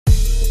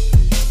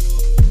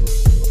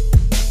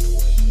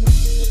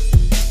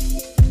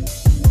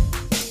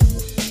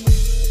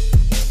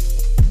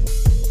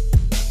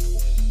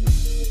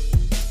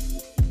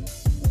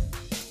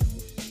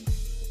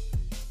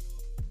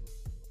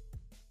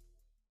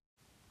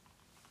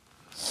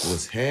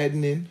What's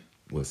happening?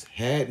 What's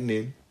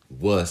happening?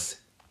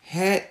 What's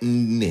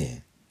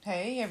happening?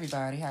 Hey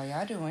everybody, how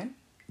y'all doing?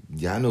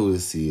 Y'all know what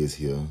this is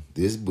here.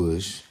 This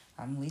Bush.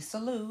 I'm Lisa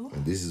Lou.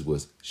 And this is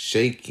what's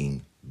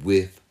shaking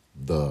with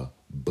the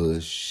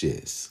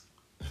bushes.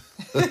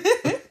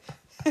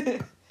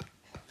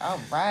 All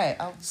right.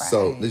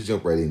 So let's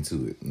jump right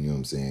into it. You know what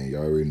I'm saying?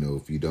 Y'all already know.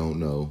 If you don't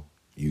know,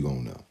 you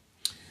gonna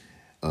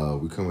know.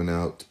 We're coming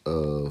out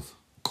of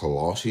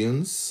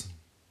Colossians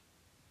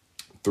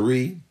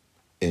 3:2,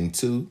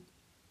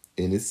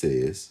 and it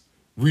says,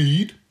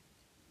 read,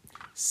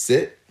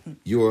 set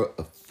your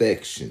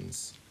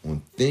affections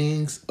on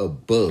things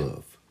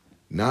above,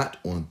 not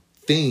on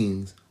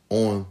things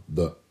on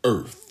the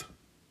earth.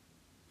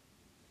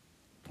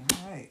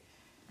 All right.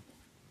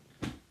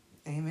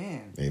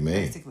 Amen.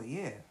 Amen. Basically,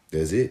 yeah.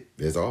 That's it.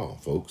 That's all,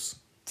 folks.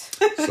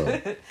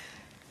 So,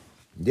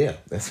 yeah,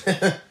 that's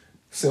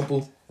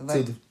simple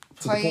Like to the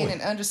plain point.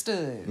 and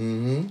understood.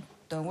 Mm-hmm.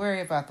 Don't worry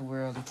about the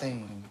worldly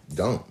things.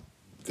 Don't.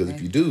 Because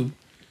if you do,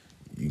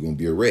 you're going to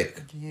be a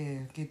wreck. Yeah,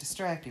 get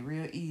distracted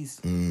real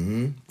easy.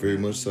 Mm-hmm. Very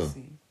Real much so.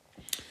 easy.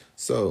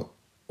 So,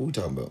 what we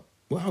talking about?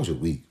 Well, how was your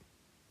week?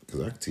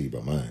 Because I can tell you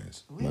about mine.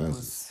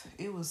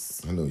 It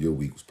was I know your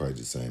week was probably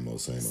just same old.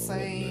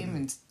 same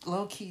and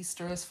low-key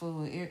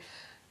stressful.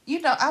 You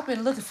know, I've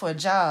been looking for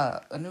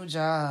a new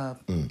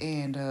job,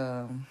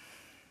 and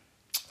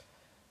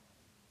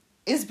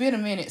it's been a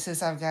minute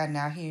since I've gotten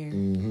out here.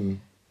 Mm-hmm.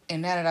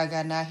 And now that I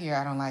gotten out here,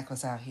 I don't like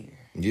what's out here.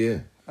 Yeah.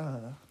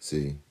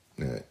 See,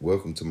 now,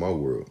 welcome to my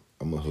world.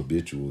 I'm a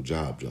habitual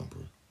job jumper.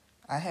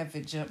 I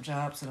haven't jumped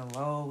jobs in a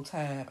long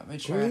time. I've been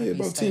trying to be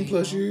about stable. 10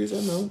 plus years.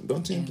 I know.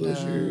 About 10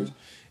 plus years.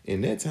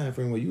 In that time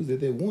frame where you was at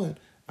that one,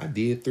 I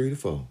did 3 to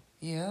 4.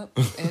 Yep.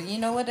 And you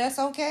know what? That's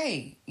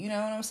okay. You know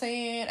what I'm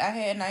saying? I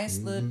had nice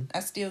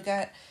I still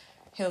got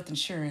health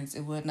insurance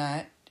and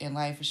whatnot, and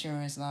life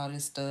insurance and all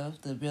this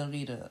stuff. The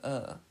ability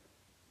to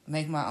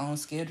make my own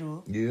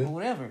schedule or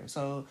whatever.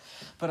 So,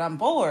 but I'm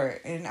bored,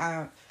 and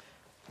I've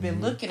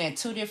been looking at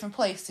 2 different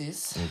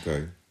places.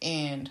 Okay.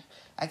 And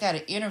I got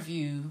an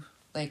interview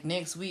like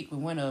next week with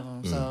one of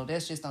them. So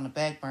that's just on the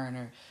back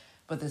burner.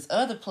 But this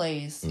other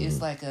place is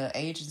like a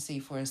agency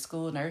for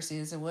school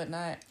nurses and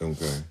whatnot.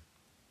 Okay.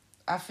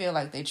 I feel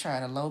like they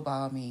try to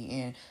lowball me,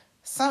 and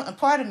a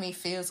part of me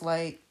feels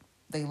like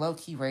they low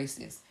key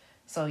racist.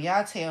 So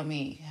y'all tell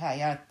me how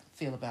y'all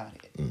feel about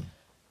it.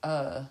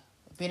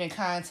 Been in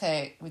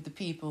contact with the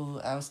people.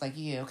 I was like,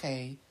 yeah,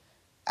 okay,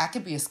 I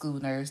could be a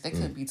school nurse. They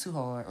couldn't be too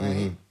hard, right?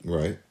 Mm-hmm.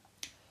 Right.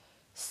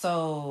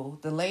 So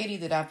the lady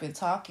that I've been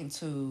talking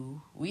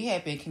to, we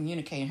had been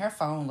communicating. Her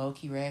phone low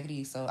key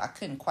raggedy, so I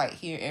couldn't quite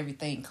hear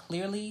everything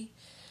clearly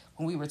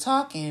when we were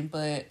talking.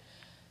 But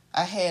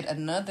I had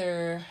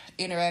another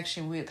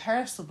interaction with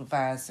her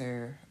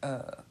supervisor.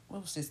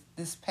 What was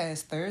this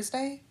past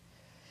Thursday?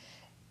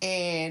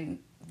 And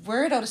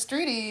word on the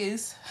street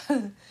is,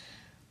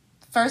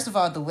 first of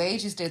all, the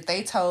wages that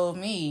they told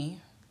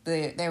me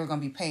that they were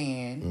going to be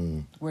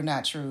paying were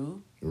not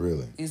true.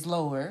 Really? It's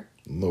lower.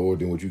 Lower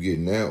than what you get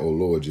now, or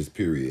lower just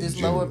period? It's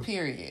lower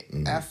period.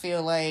 I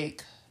feel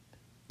like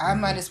I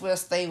might as well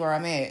stay where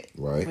I'm at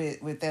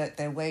with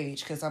that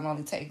wage, because I'm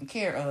only taking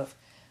care of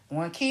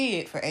one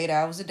kid for 8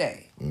 hours a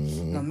day.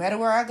 No matter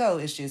where I go,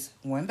 it's just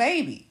one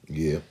baby.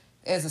 Yeah.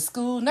 As a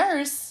school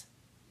nurse,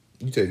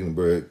 you taking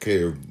the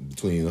care of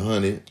between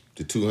 100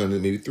 to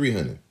 200, maybe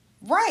 300.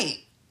 Right.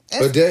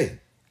 A day.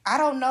 I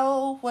don't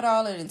know what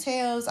all it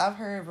entails. I've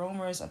heard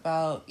rumors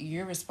about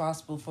you're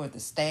responsible for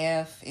the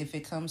staff if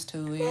it comes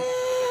to it.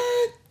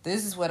 What?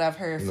 This is what I've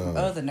heard from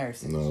other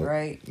nurses,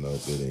 right? No,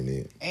 that ain't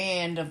it.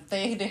 And the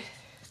thing that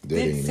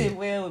didn't sit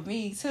well with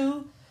me,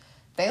 too,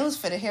 they was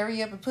finna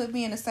hurry up and put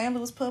me in the St.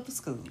 Louis public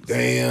schools.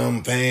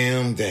 Damn.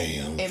 And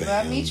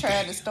by me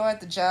trying to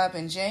start the job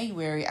in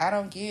January, I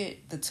don't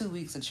get the 2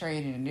 weeks of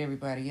training that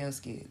everybody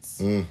else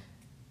gets.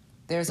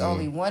 There's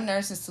only one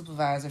nursing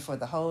supervisor for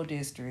the whole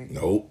district.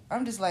 Nope.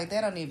 I'm just like,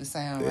 that don't even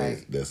sound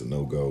right. That's a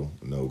no-go.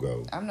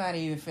 No-go. I'm not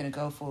even finna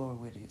go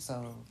forward with it,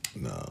 so.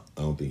 Nah,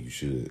 I don't think you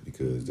should,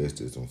 because that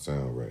just don't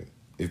sound right.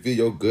 If it's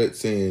your gut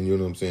saying, you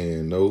know what I'm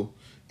saying, no,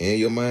 and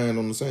your mind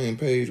on the same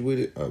page with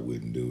it, I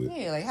wouldn't do it.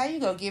 Yeah, like, how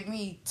you gonna give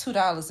me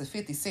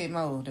 $2.50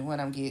 more than what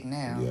I'm getting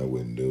now? Yeah, I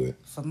wouldn't do it.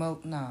 For more?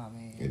 Nah,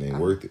 man. It ain't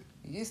worth it.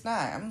 It's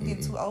not. I'm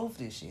getting too old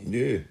for this shit.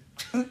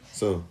 Yeah.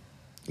 So,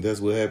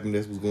 that's what happened.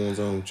 That's what's going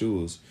on with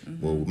yours.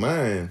 Well, with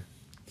mine,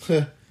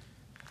 I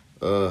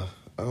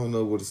don't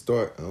know where to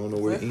start. I don't know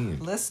where to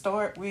end. Let's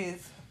start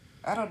with,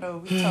 I don't know,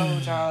 we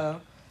told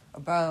y'all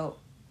about...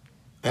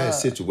 I had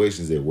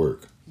situations at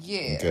work.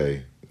 Yeah.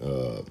 Okay.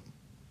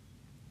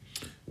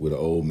 With an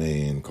old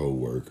man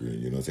co-worker,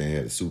 you know what I'm saying? I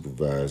had a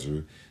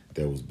supervisor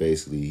that was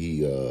basically, he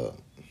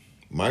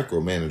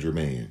micromanager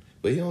man.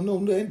 But he don't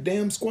know that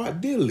damn squat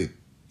diddly.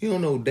 He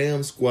don't know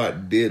damn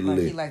squat diddly. Like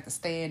he like to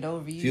stand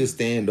over you. He'll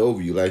stand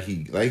over you like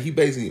he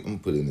basically. I'm gonna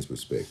put it in this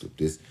perspective.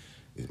 This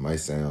might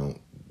sound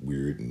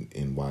weird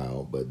and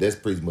wild, but that's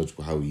pretty much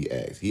how he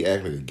acts. He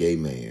acts like a gay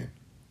man.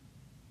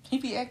 He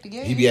be acting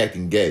gay. He be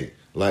acting gay.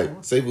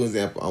 Like, say for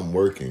example, I'm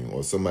working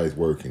or somebody's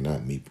working,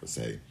 not me per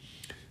se.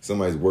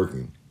 somebody's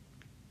working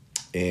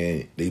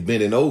and they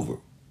bending over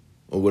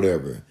or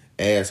whatever.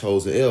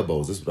 Assholes and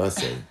elbows. That's what I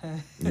say.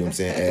 You know what I'm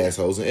saying?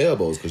 Assholes and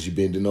elbows because you're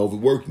bending over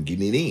working,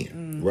 getting it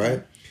in,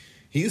 right?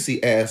 He'll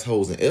see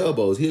assholes and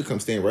elbows. He'll come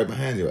stand right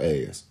behind your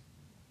ass.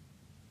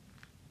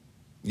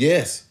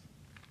 Yes.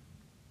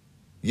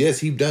 Yes,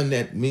 he's done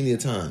that many a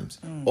times.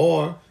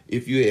 Or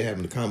if you're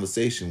having a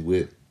conversation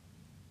with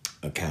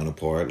a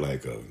counterpart,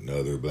 like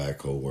another black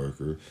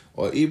coworker,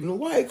 or even a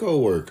white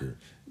coworker,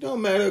 it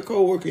don't matter, a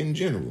coworker in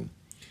general,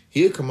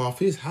 he'll come off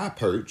his high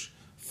perch,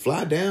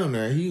 fly down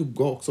there, he'll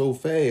walk so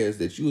fast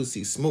that you'll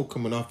see smoke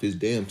coming off his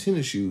damn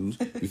tennis shoes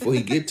before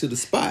he get to the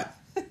spot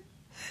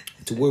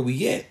to where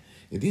we at.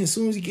 And then as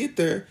soon as he get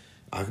there,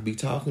 I could be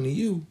talking to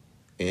you,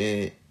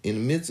 and in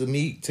the midst of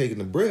me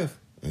taking a breath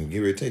and get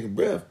ready to take a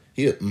breath,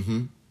 he'll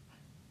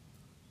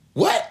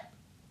what?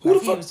 Who the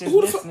fuck?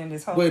 Who the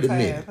fuck? Wait a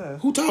minute. Huh?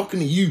 Who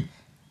talking to you?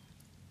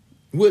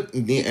 What?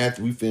 And then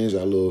after we finish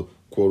our little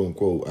quote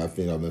unquote, I've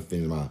been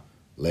finishing my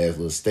last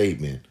little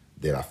statement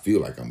that I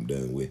feel like I'm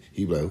done with.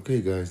 He be like,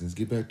 okay, guys, let's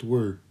get back to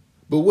work.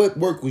 But what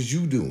work was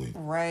you doing?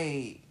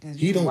 Right.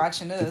 He don't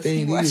watching us. The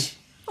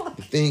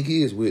thing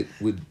is with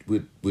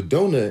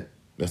Donut,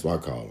 that's what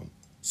I call him.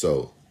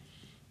 So,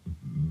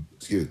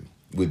 excuse me.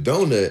 With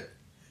Donut,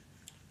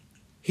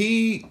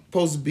 he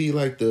supposed to be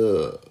like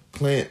the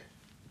plant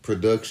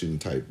production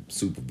type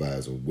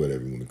supervisor,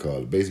 whatever you want to call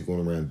it. Basically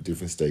going around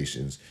different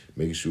stations,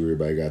 making sure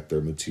everybody got their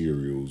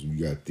materials.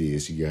 You got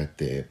this, you got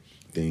that.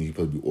 Then you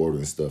supposed to be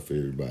ordering stuff for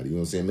everybody. You know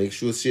what I'm saying? Make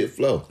sure shit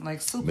flow. Like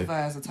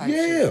supervisor type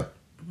shit. Yeah.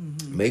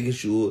 Mm-hmm. Making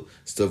sure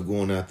stuff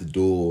going out the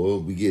door.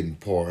 We getting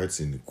parts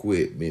and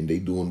equipment. They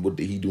doing what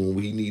he doing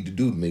what he need to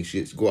do to make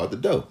shit go out the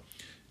door.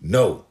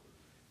 No.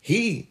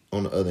 He,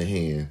 on the other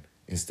hand,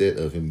 instead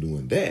of him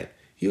doing that,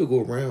 he'll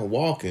go around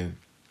walking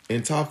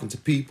and talking to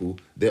people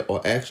that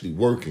are actually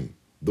working.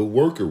 The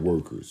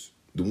workers.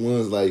 The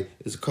ones like,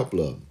 there's a couple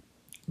of them.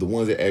 The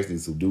ones that actually,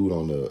 it's a dude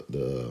on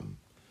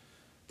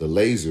the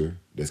laser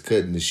that's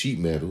cutting the sheet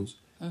metals.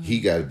 Mm-hmm. He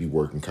got to be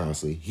working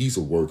constantly. He's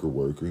a worker.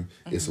 Mm-hmm.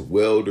 It's a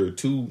welder,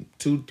 two,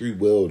 3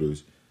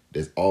 welders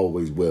that's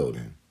always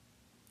welding.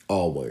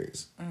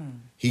 Always.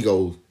 He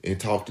goes and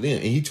talk to them.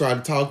 And he tried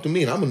to talk to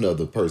me, and I'm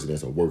another person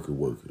that's a worker.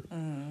 Mm-hmm.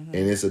 And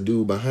it's a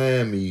dude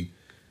behind me,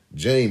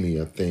 Jamie,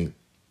 I think.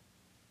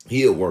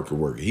 He a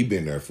worker. He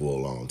been there for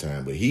a long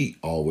time, but he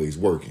always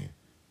working.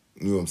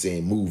 You know what I'm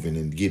saying? Moving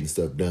and getting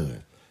stuff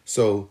done.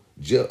 So,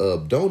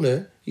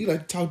 Donut, he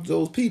like to talk to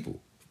those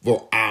people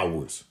for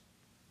hours.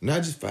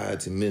 Not just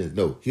 5-10 minutes.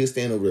 No, he'll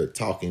stand over there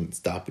talking,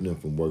 stopping them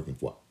from working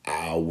for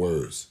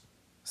hours.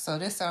 So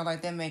this sounds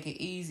like that make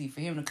it easy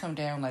for him to come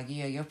down like,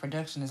 yeah, your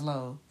production is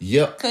low.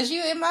 Yep. Because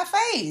you in my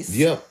face.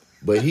 Yep.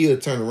 But he'll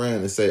turn around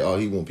and say, oh,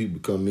 he want people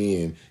to come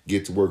in,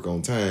 get to work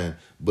on time.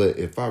 But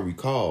if I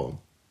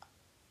recall,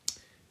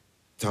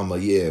 talking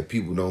about, yeah,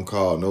 people don't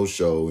call no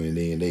show and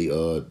then they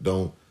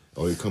don't,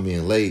 or they come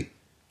in late.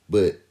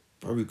 But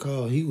if I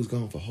recall, he was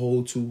gone for a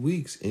whole 2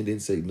 weeks and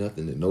didn't say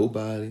nothing to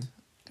nobody.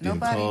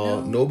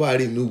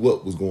 Nobody knew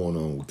what was going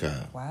on with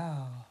Kyle.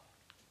 Wow.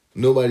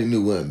 Nobody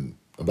knew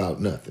about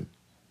nothing.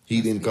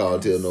 He didn't call,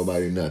 tell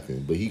nobody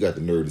nothing. But he got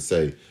the nerve to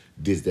say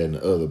this, that, and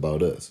the other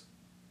about us.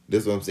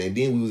 That's what I'm saying.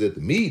 Then we was at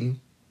the meeting.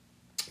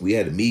 We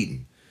had a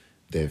meeting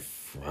that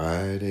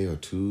Friday or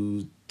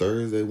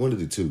Thursday, one of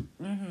the two,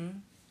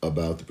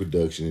 about the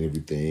production and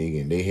everything.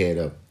 And they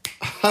had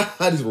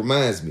this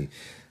reminds me.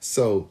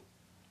 So,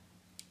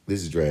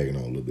 this is dragging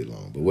on a little bit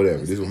long, but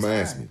whatever. This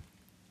reminds me.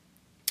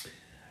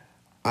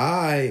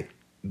 I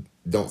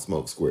don't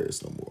smoke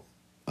squares no more.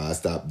 I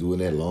stopped doing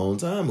that a long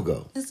time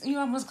ago. You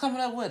almost coming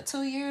up, what,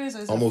 2 years? Or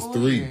is almost it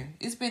 3. Year?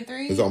 It's been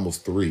 3? It's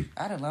almost 3.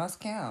 I done lost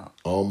count.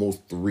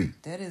 Almost 3.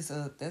 That's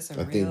a I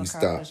real think we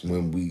stopped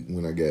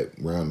when I got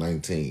around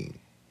 19.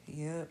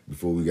 Yep.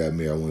 Before we got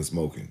married, I wasn't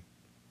smoking.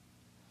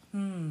 You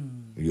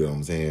know what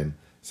I'm saying?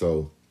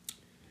 So,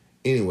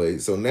 anyway,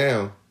 so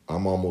now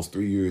I'm almost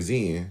 3 years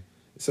in.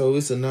 So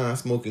it's a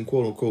non-smoking,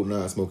 quote-unquote,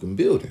 non-smoking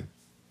building.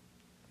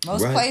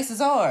 Most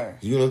places are.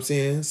 You know what I'm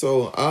saying?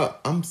 So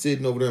I'm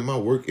sitting over there in my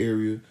work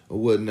area or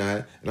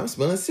whatnot, and I'm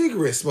smelling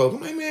cigarette smoke.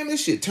 I'm like, man,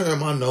 this shit turn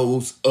my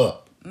nose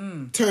up.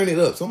 Turn it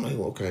up. So I'm like,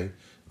 well, okay,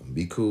 I'm gonna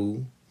be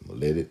cool. I'm gonna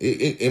let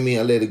it.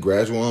 I let it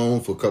graduate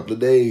on for a couple of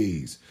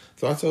days.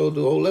 So I told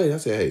the old lady, I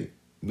said, hey,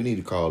 we need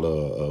to call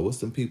what's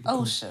them people?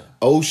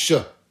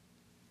 OSHA.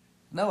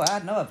 No, I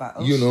know about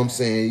OSHA. You know what I'm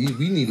saying?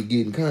 We need to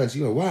get in contact.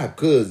 You know why?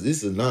 Because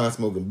this is a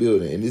non-smoking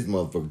building, and this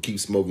motherfucker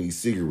keeps smoking these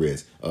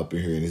cigarettes up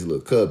in here in this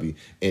little cubby,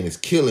 and it's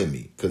killing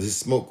me because his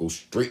smoke goes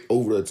straight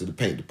over there to the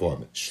paint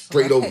department.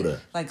 Straight over there.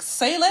 Like,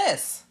 say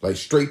less. Like,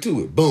 straight to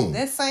it. Boom.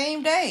 That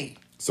same day.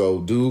 So,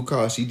 dude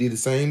called. She did the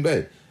same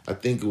day. I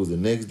think it was the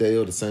next day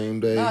or the same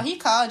day. No, he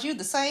called you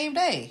the same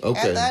day. Okay.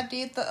 After I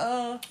did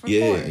the report.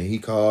 Yeah, and he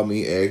called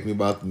me, asked me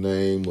about the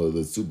name of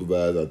the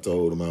supervisor. I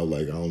told him, I was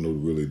like, I don't know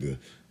really the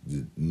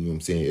you know what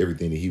I'm saying,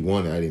 everything that he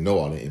wanted. I didn't know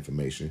all that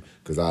information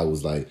because I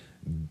was like,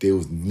 there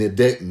was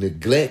negligent.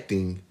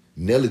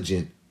 There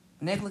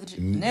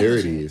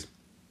it is.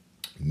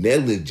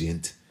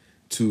 Negligent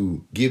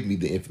to give me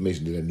the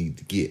information that I need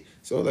to get.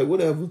 So I was like,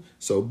 whatever.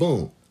 So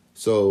boom.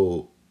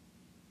 So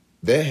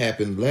that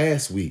happened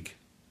last week.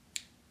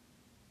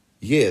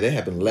 Yeah, that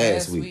happened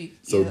last week.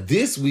 So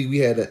this week we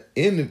had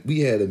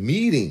a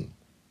meeting,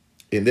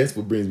 and that's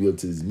what brings me up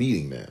to this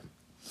meeting now.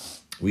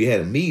 We had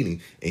a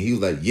meeting, and he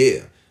was like,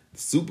 "Yeah, the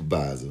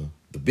supervisor,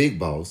 the big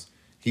boss."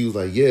 He was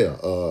like, "Yeah,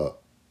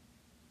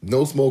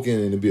 no smoking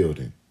in the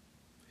building.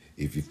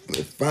 If you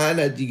find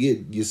out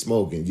you're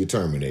smoking, you're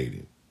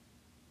terminated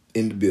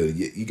in the building.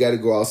 You got to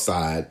go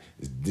outside.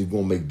 They're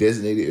gonna make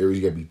designated areas.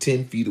 You got to be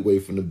 10 feet away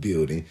from the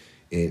building."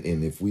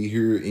 And if we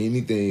hear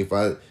anything,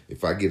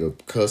 if I get a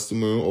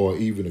customer or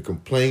even a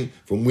complaint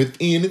from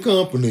within the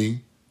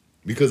company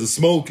because of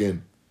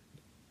smoking,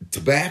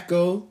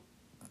 tobacco,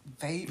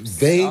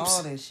 vapes,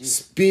 all that shit,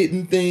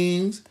 spitting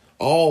things,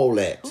 all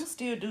that. Who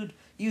still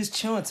use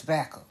chewing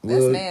tobacco?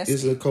 That's nasty.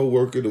 It's a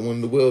coworker, one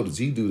of the welders.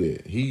 He do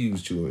that. He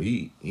use chewing.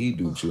 He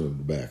do chewing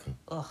tobacco.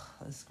 Ugh,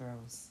 that's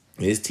gross.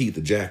 His teeth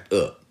are jacked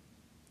up.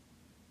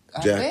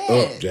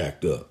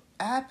 Jacked up.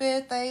 I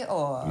bet they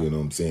are. You know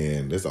what I'm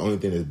saying? That's the only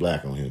thing that's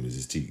black on him is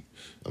his teeth.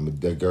 I'm a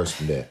digress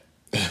from that.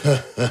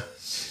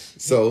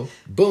 So,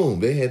 boom,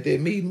 they had that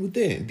meeting with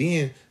that.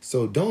 Then,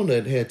 so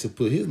Donut had to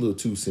put his little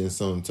 2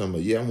 cents on, talking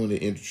about, I want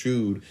to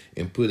intrude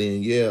and put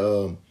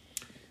in,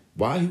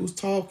 while he was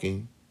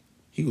talking,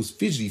 he was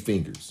fidgety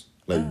fingers.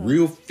 Like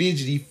real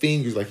fidgety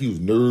fingers, like he was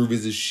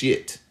nervous as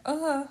shit.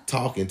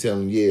 Talking,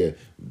 telling,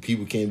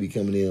 people can't be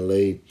coming in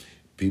late.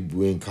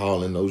 People ain't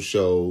calling no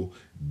show.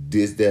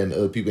 This, that, and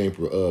other people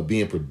ain't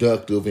being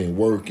productive and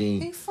working.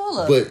 He full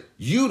of But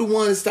you the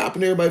one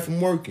stopping everybody from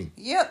working.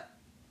 Yep.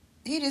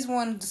 He just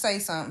wanted to say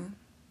something.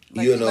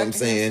 You know what I'm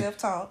saying?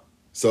 Self-talk.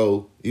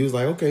 So he was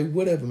like, okay,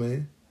 whatever,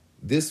 man.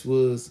 This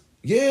was,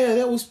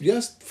 that was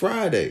just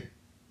Friday.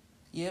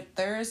 Yep,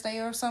 Thursday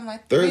or something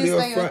like that. Thursday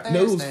or Friday.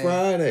 No, it was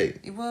Friday.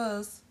 It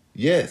was.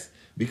 Yes,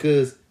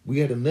 because we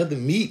had another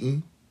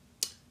meeting.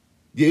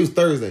 Yeah, it was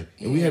Thursday.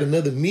 And we had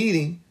another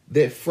meeting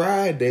that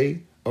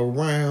Friday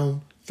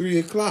around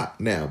 3:00.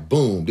 Now,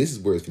 boom, this is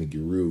where it's going to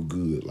get real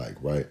good, like,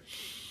 right?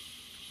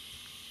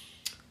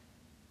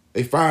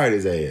 They fired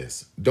his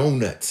ass.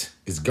 Donut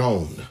is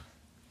gone.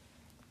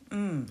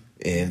 And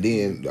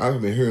then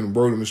I've been hearing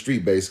word on the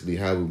street, basically,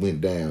 how it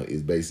went down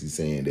is basically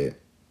saying that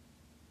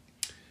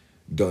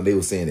they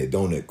were saying that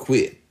Donut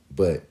quit,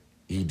 but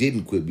he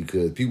didn't quit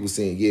because people were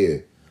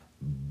saying,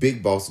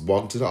 Big Boss was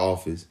walking to the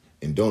office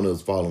and Donut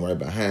was following right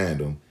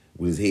behind him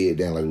with his head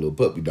down like a little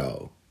puppy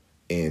dog.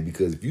 And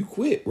because if you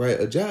quit, right,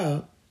 a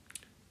job,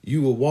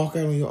 you will walk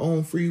out on your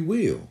own free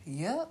will.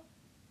 Yep.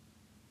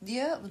 He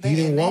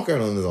didn't walk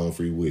out on his own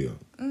free will.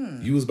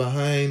 You was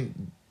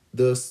behind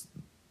the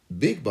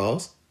Big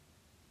Boss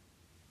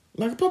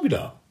like a puppy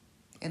dog.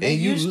 And they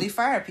usually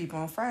fire people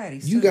on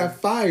Fridays, You got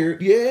fired, At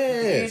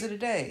the end of the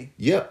day.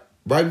 Yep.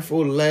 Right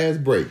before the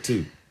last break,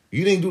 too.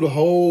 You didn't do the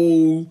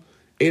whole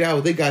 8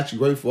 hours. They got you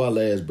right before our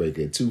last break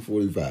at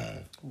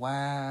 2:45.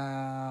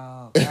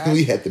 Wow.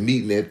 We had the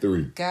meeting at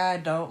 3.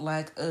 God don't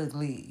like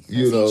ugly.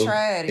 You know, he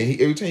tried it. And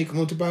every time he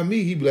come up to buy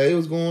me, he be like, hey,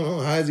 what's going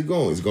on? How's it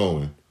going? It's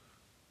going.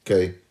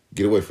 Okay,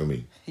 get away from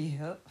me.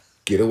 Yep.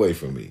 Get away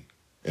from me.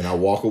 And I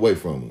walk away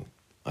from him.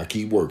 I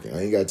keep working.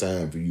 I ain't got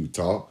time for you to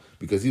talk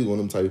because he's one of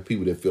them type of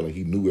people that feel like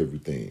he knew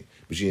everything,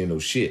 but you ain't know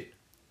shit.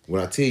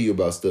 When I tell you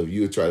about stuff,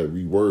 you'll try to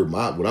reword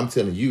what I'm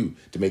telling you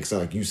to make it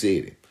sound like you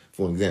said it.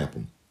 For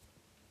example,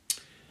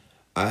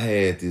 I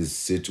had this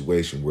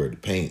situation where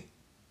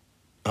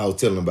I was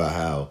telling about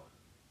how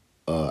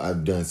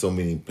I've done so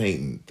many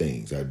painting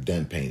things. I've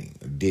done painting.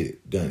 I did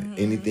it. Done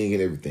it. Anything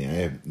and everything. I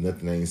have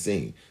nothing I ain't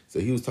seen. So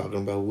he was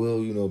talking about,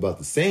 about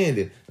the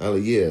sanding. I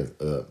was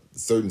like,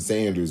 certain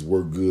sanders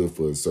work good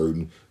for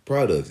certain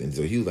products. And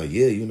so he was like,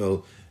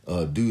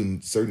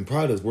 doing certain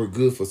products work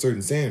good for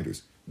certain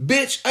sanders.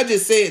 Bitch, I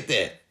just said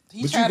that.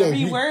 He tried to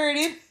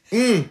reword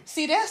it.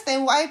 See, that's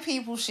that white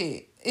people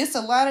shit. It's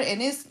a lot of,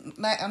 and it's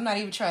not, I'm not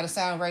even trying to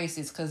sound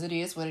racist because it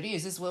is what it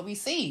is. It's what we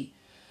see.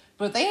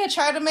 But they had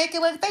tried to make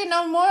it like they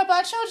know more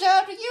about your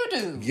job than you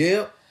do.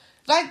 Yep.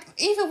 Like,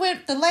 even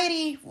with the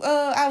lady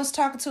I was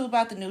talking to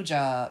about the new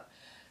job,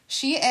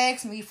 she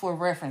asked me for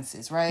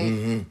references,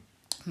 right?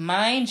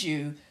 Mind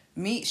you,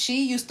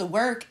 she used to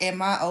work at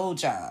my old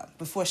job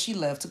before she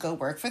left to go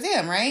work for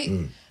them, right?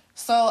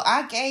 So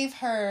I gave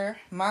her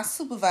my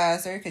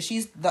supervisor because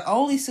she's the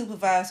only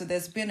supervisor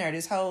that's been there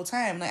this whole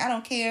time. Like, I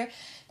don't care.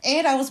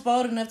 And I was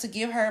bold enough to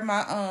give her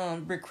my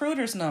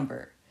recruiter's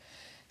number.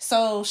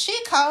 So she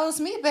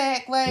calls me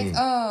back like,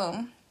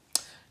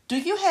 do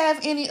you have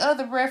any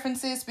other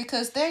references?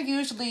 Because they're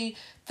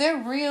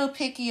real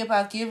picky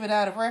about giving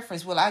out a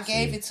reference. Well, I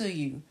gave it to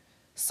you.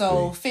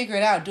 So figure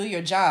it out. Do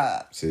your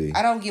job. See,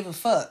 I don't give a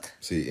fuck.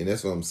 See, and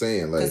that's what I'm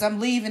saying. Like, because I'm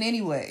leaving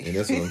anyway. And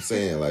that's what I'm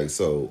saying. Like,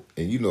 so,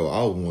 and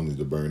I wanted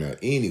to burn out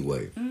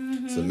anyway.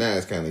 So now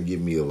it's kind of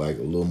giving me a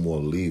little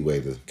more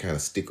leeway to kind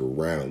of stick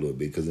around a little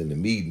bit. Because in the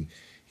meeting,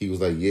 he was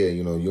like,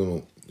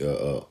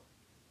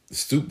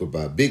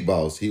 supervisor, Big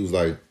Boss, he was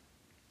like,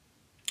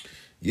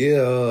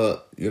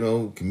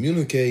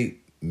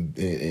 communicate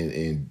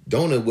And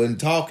Donut wasn't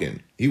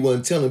talking. He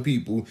wasn't telling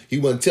people. He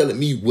wasn't telling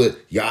me what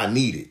y'all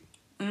needed.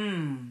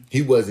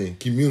 He wasn't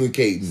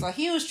communicating. So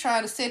he was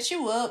trying to set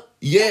you up.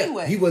 Yeah,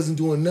 anyway. He wasn't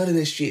doing none of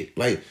that shit.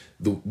 Like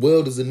the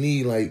welders will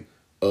need like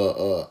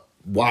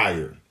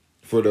wire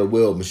for their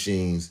weld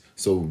machines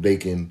so they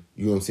can,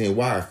 you know what I'm saying,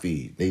 wire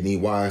feed. They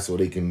need wire so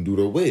they can do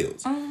their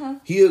welds.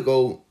 He'll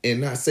go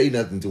and not say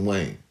nothing to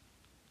Wayne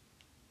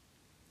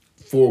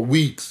for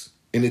weeks.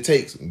 And it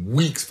takes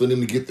weeks for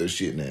them to get their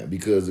shit now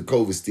because the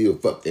COVID still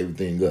fucked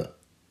everything up.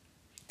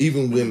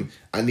 Even when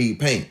I need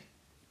paint,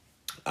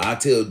 I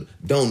tell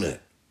Donut,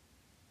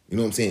 you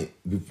know what I'm saying?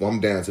 Before I'm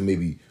down to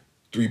maybe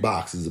 3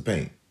 boxes of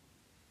paint,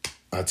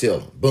 I tell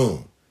him,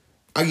 boom.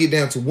 I get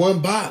down to 1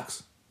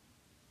 box,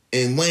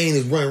 and Wayne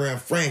is running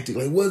around frantic,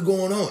 like, what's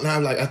going on? And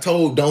I'm like, I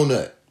told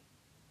Donut.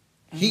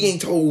 He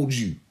ain't told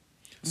you.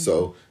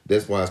 So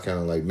that's why it's kind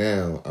of like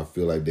now I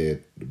feel like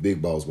that the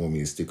big boss want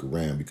me to stick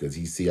around because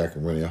he see I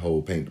can run that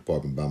whole paint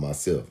department by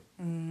myself.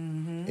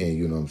 And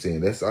you know what I'm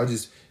saying? It's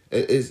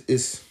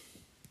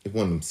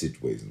one of them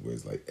situations where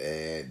it's like,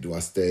 do I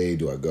stay?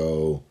 Do I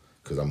go?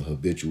 Because I'm a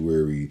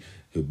habituary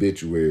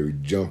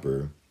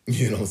jumper,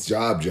 you know,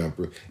 job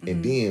jumper.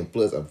 And then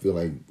plus I feel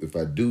like if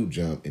I do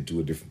jump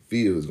into a different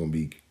field, it's going to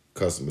be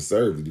customer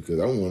service because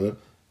I want to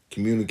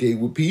communicate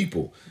with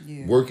people.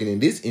 Yeah. Working in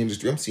this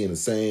industry, I'm seeing the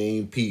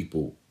same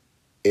people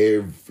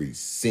every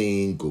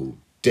single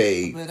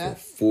day for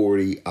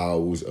 40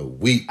 hours a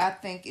week. I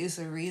think it's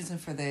a reason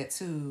for that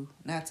too.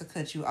 Not to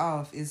cut you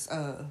off, is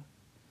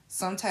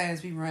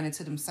sometimes we run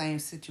into them same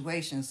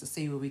situations to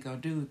see what we gonna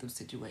do with them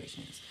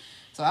situations.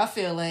 So I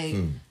feel like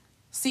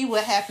see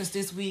what happens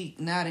this week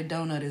now that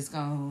Donut is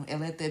gone,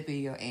 and let that be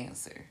your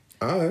answer.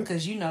 All right.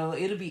 Because you know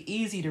it'll be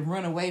easy to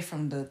run away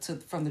from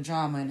the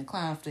drama and the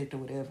conflict or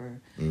whatever.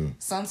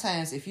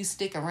 Sometimes if you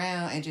stick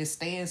around and just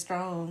stand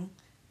strong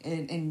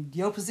in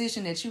your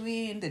position that you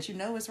in, that you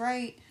know is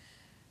right,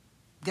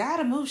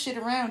 gotta move shit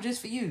around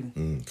just for you.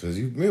 Because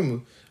you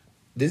remember,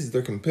 this is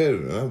their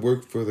competitor, and I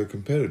work for their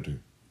competitor.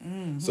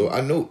 So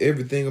I know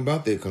everything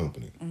about their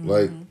company.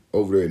 Like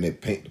over there in that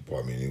paint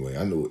department anyway,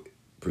 I know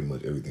pretty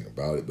much everything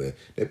about it. But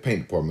that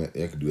paint department,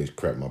 I could do that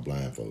crap my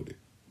blindfolded.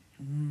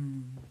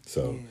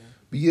 So. Yeah.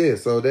 Yeah,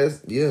 so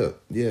that's, yeah.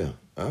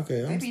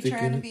 Okay, they be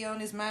trying to be on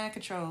this mind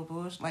control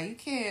bullshit. Like, you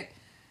can't,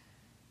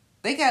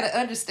 they got to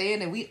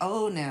understand that we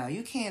old now.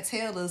 You can't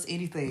tell us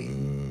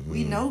anything.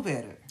 We know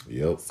better.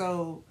 Yep.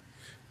 So.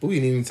 But we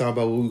didn't even talk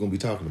about what we're going to be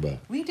talking about.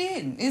 We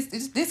didn't.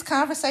 This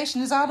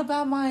conversation is all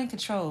about mind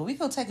control. We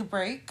going to take a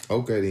break.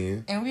 Okay,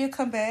 then. And we'll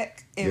come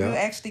back and we'll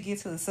actually get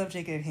to the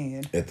subject at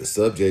hand. At the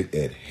subject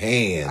at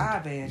hand. All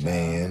right, man.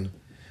 Man.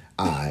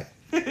 All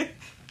right.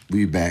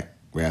 We back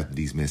right after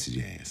these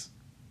messages.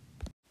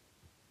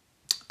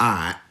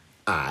 All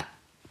right.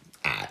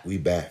 We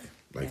back.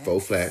 Like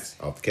 4 flats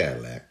off the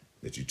Cadillac.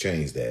 That you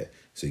change that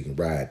so you can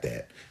ride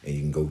that and you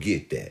can go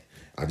get that.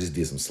 I just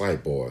did some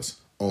slight bars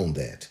on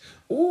that.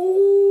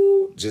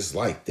 Ooh, just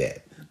like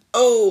that.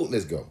 Oh,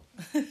 let's go.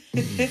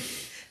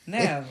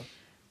 Now,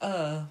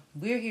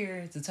 we're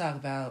here to talk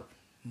about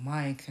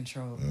mind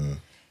control.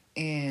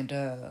 And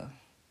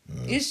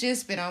it's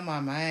just been on my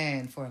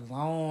mind for a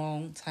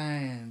long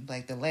time.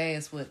 Like the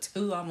last,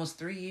 almost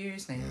 3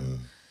 years now.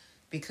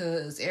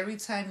 Because every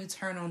time you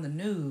turn on the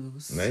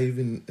news... Not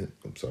even...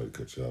 I'm sorry to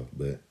cut you off,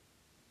 but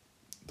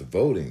the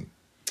voting,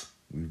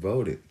 we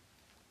voted.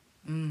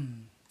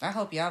 I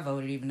hope y'all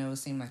voted, even though it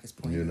seemed like it's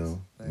pointless. You know,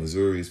 but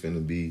Missouri is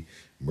finna be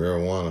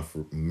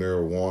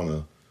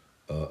marijuana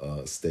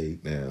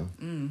state now.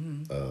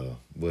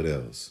 What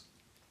else?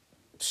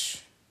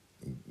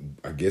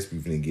 I guess we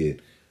finna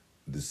get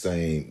the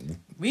same...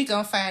 We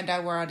gonna find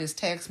out where all this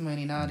tax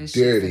money and all this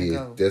shit finna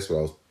go. That's what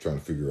I was trying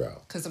to figure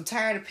out. Because I'm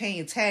tired of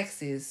paying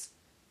taxes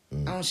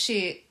on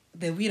shit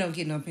that we don't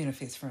get no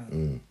benefits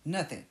from.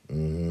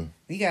 Nothing.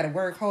 We gotta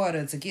work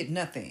harder to get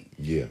nothing.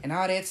 Yeah. And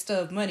all that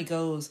stuff, money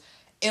goes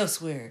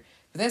elsewhere.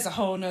 But that's a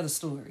whole nother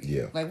story.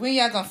 Yeah. Like, when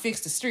y'all gonna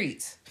fix the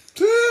streets?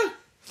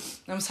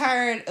 I'm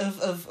tired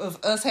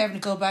of us having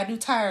to go buy new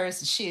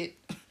tires and shit.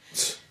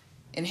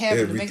 And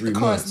having to make the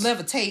cars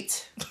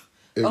levitate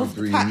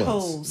over the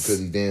potholes. Because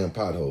these damn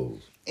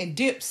potholes. And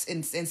dips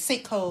and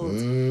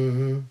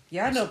sinkholes.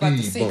 Y'all know about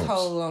the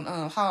sinkhole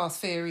on Hall's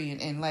Ferry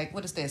and like,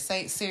 what is that,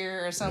 St.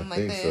 Cyr or something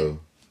like that? I think so.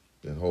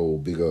 That whole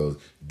big old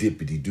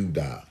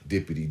dippity-doo-dah,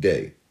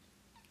 dippity-day.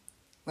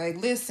 Like,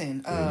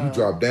 listen. You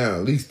drop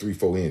down at least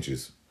 3-4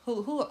 inches.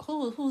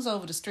 Who's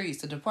over the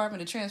streets? The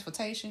Department of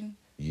Transportation?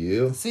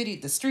 Yeah. The city,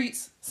 the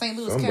streets? St.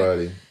 Louis County?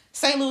 Somebody.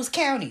 St. Louis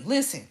County.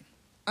 Listen.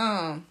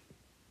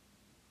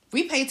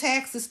 We pay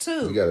taxes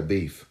too. We got a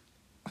beef.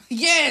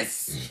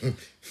 Yes.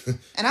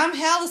 And I'm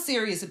hella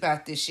serious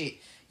about this shit.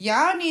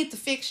 Y'all need to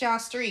fix y'all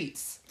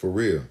streets. For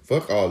real.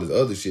 Fuck all this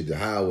other shit, the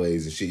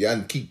highways and shit. Y'all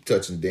can keep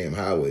touching the damn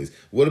highways.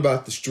 What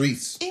about the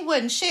streets? It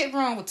wasn't shit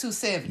wrong with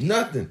 270.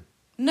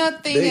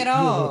 Nothing at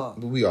all.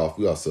 We off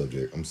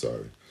subject. I'm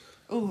sorry.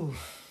 Ooh.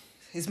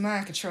 It's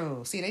mind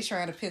control. See, they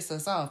trying to piss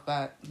us off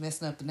by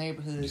messing up the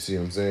neighborhood. You see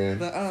what I'm saying?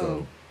 But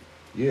so,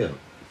 yeah.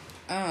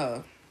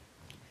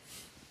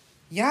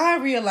 Y'all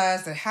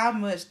realize that how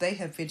much they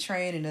have been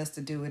training us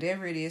to do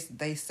whatever it is that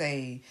they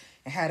say,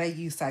 and how they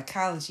use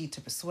psychology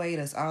to persuade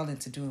us all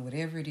into doing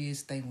whatever it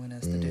is they want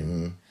us to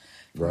do.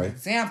 For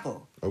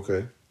example,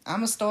 okay, I'm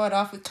going to start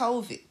off with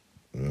COVID.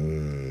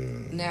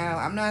 Now,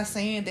 I'm not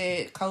saying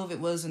that COVID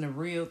wasn't a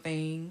real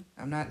thing.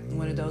 I'm not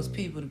one of those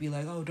people to be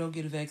like, oh, don't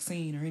get a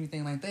vaccine or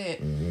anything like that.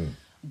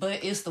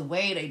 But it's the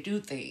way they do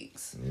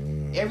things.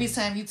 Every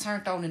time you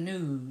turned on the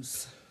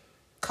news,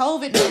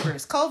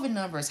 COVID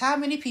numbers, how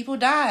many people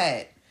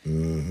died?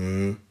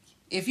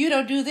 If you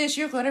don't do this,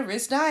 you're going to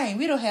risk dying.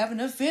 We don't have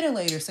enough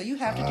ventilators, so you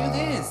have to do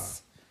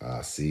this.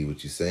 I see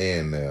what you're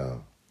saying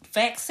now.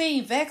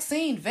 Vaccine.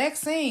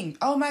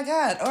 Oh my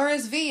God,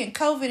 RSV and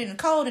COVID and the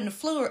cold and the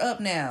flu are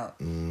up now.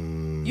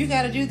 You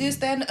got to do this,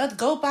 that, and the other.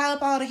 Go buy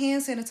up all the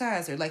hand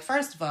sanitizer. Like,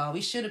 first of all, we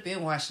should have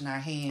been washing our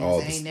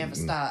hands. They ain't never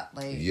stopped.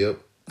 Like,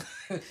 yep.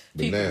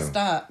 People now,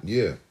 stop.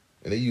 Yeah.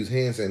 And they use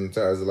hand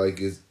sanitizer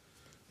like it's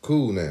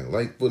cool now.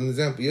 Like, for an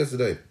example,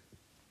 yesterday,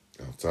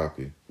 off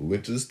topic, we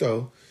went to the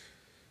store.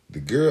 The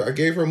girl, I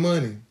gave her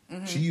money.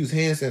 She used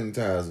hand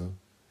sanitizer,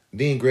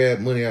 then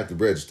grabbed money out the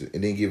register,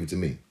 and then give it to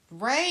me.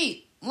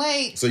 Right.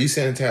 Like, so you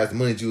sanitized the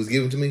money that you was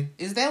giving to me?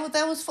 Is that what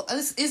that was for?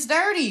 It's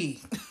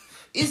dirty.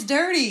 It's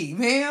dirty,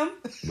 ma'am.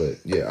 But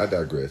yeah, I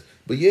digress.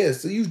 But yeah,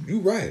 so you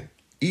right.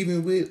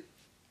 Even with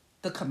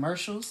the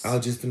commercials. I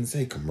was just gonna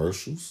say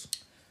commercials.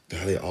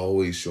 How they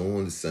always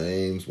showing the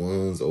same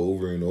ones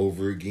over and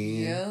over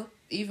again. Yeah.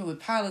 Even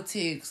with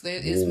politics,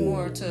 it's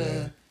more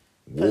to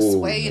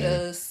persuade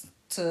us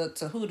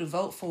to who to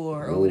vote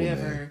for or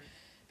whatever. Man.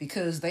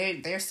 Because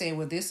they're saying,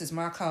 well, this is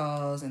my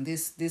cause, and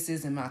this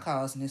isn't my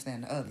cause, and this, that,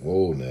 and the other.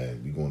 Whoa, now.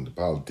 We going to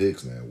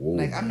politics now. Whoa,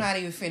 like, I'm not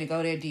even finna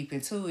go that deep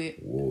into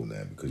it. Whoa,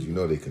 now. Because you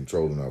know they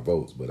controlling our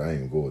votes, but I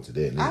ain't going to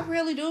that now. I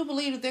really do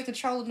believe that they're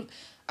controlling.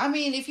 I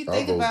mean, if you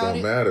think about it. Our votes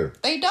don't matter.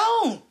 They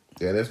don't.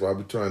 Yeah, that's why I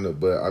be trying to,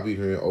 but I be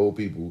hearing old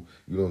people,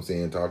 you know what I'm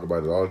saying, talk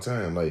about it all the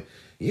time. Like,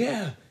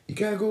 yeah, you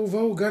gotta go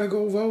vote.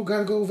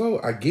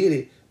 I get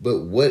it, but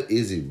what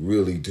is it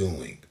really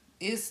doing?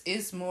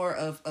 It's more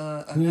of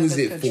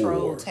another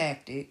control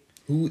tactic.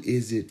 Who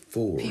is it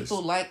for?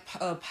 People like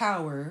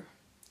power.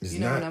 You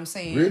know what I'm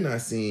saying? We're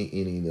not seeing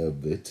any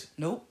of it.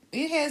 Nope.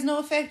 It has no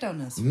effect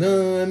on us.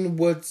 None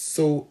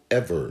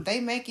whatsoever.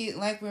 They make it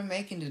like we're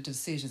making the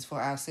decisions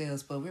for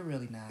ourselves, but we're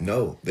really not.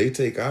 No, they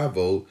take our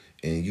vote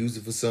and use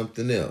it for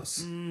something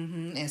else.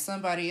 And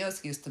somebody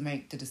else gets to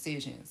make the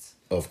decisions.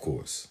 Of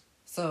course.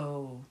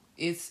 So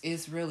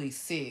it's really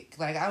sick.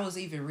 Like, I was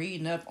even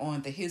reading up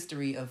on the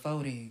history of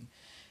voting.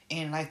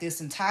 And like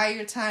this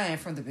entire time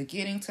from the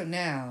beginning to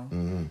now,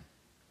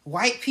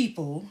 white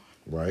people,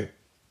 right,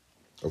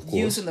 of course,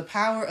 using the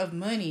power of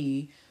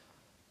money,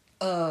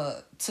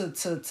 to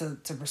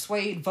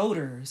persuade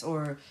voters,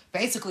 or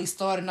basically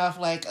starting off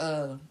like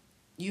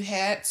you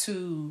had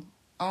to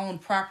own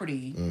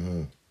property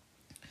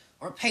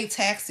or pay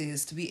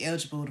taxes to be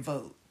eligible to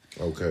vote.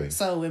 Okay.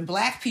 So when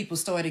black people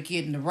started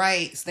getting the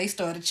rights, they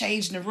started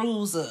changing the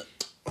rules up.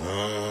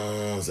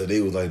 So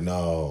they was like,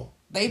 no.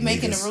 They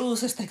making the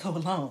rules as they go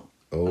along.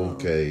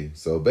 Okay.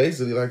 So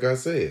basically, like I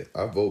said,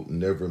 our vote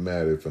never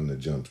mattered from the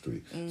jump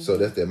street. So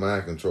that's that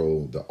mind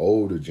control the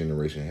older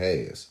generation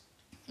has.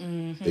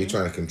 They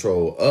trying to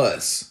control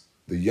us.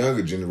 The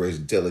younger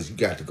generation tell us, you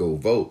got to go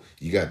vote.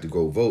 You got to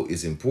go vote.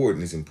 It's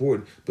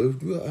important. But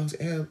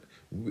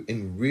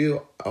in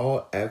real,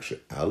 all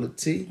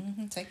actuality,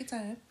 take your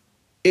time.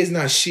 It's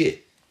not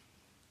shit.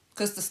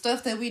 Because the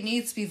stuff that we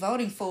need to be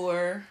voting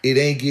for, it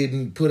ain't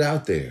getting put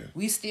out there.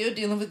 We still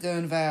dealing with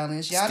gun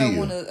violence. Y'all don't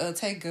want to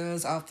take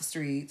guns off the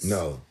streets.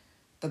 No.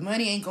 The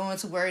money ain't going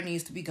to where it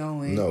needs to be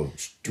going. No.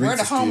 Where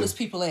the homeless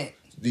people at?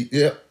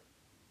 Yep.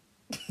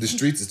 The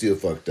streets are still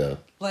fucked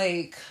up.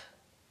 Like,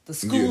 the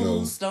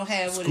schools don't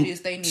have what it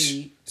is they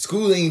need.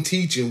 School ain't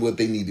teaching what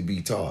they need to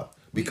be taught.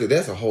 Because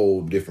that's a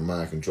whole different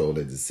mind control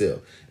as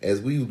itself.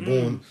 As we was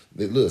born,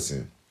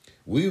 listen,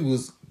 we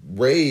was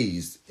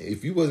raised,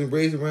 if you wasn't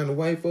raised around the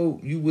white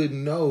folk, you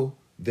wouldn't know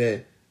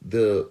that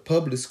the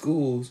public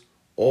schools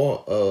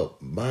are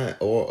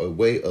a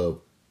way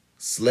of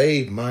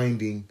slave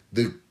minding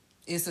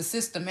it's a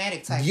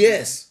systematic type.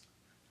 Yes.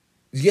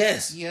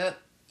 Yep.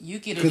 You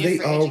get a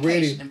different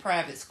education in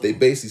private school. They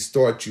basically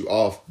start you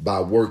off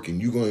by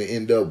working. You're going to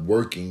end up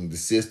working the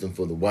system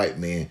for the white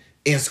man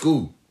in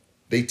school.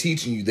 They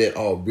teaching you that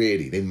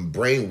already. They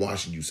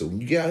brainwashing you. So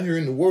when you get out here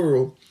in the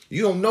world,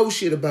 you don't know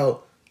shit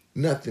about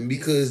nothing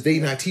because they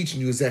not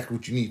teaching you exactly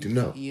what you need to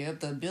know. Yeah,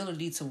 the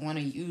ability to want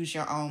to use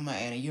your own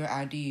mind and your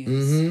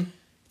ideas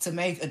to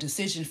make a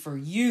decision for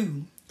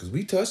you. Because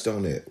we touched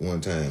on that one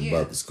time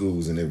about the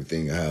schools and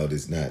everything, how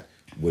it's not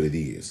what it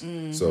is.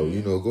 So,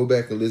 go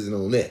back and listen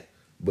on that.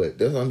 But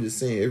that's what I'm just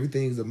saying.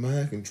 Everything's a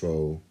mind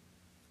control.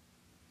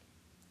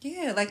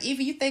 Yeah, like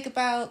even you think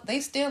about, they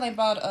still ain't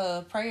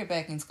brought prayer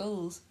back in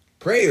schools.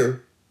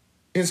 Prayer?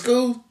 In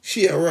school?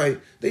 Shit, right.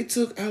 They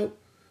took out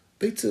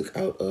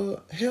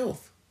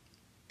health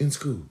in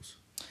schools.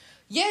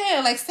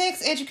 Yeah, like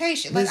sex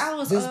education.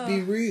 Let's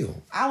be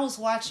real. I was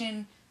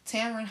watching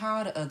Tamron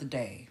Hall the other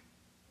day.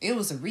 It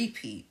was a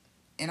repeat.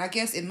 and I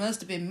guess it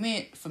must have been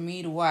meant for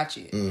me to watch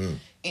it. Mm-hmm.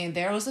 And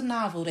there was a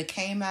novel that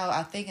came out,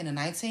 I think, in the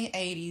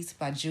 1980s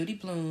by Judy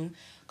Blume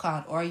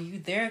called Are You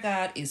There,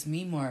 God? It's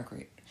Me,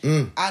 Margaret.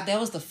 That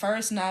was the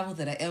first novel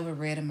that I ever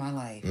read in my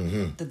life.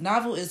 Mm-hmm. The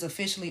novel is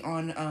officially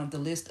on the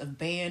list of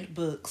banned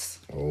books.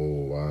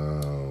 Oh,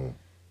 wow.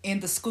 In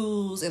the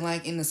schools and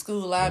like in the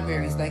school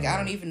libraries. Wow. Like I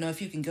don't even know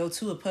if you can go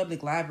to a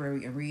public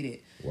library and read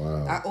it.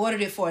 Wow. I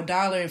ordered it for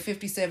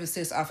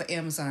 $1.57 off of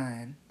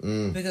Amazon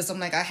because I'm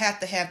like, I have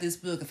to have this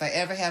book. If I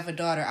ever have a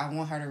daughter, I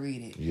want her to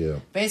read it. Yeah.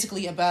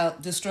 Basically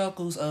about the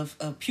struggles of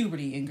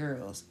puberty in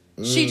girls.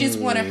 She just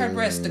wanted her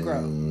breasts to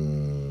grow.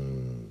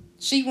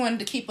 She wanted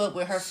to keep up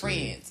with her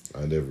friends.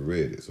 I never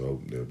read it,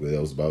 so that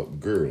was about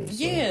girls.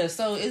 So. Yeah,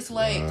 so it's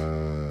like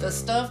the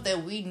stuff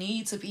that we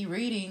need to be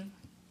reading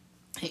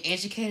and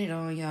educated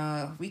on,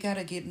 y'all. We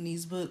gotta get in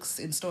these books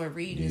and start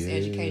reading this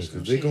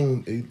educational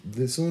shit.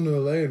 They're sooner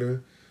or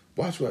later,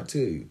 watch what I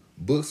tell you.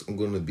 Books are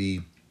gonna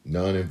be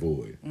non and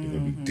void. They're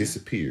gonna be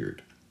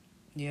disappeared.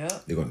 Yeah.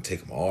 They're gonna take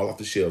them all off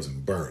the shelves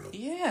and burn them.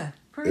 Yeah,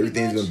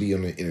 everything's gonna be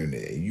on the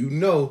internet. And you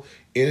know,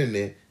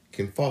 internet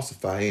can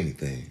falsify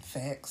anything.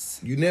 Facts.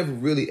 You never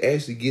really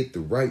actually get the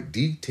right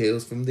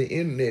details from the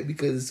internet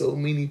because there's so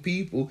many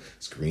people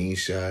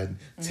screenshotting,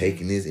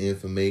 taking this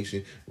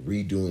information,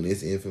 redoing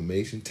this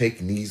information,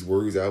 taking these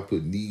words out,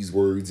 putting these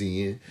words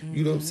in.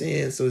 You know what I'm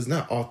saying? So it's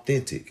not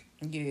authentic.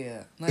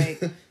 Yeah.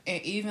 Like,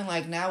 and even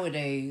like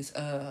nowadays,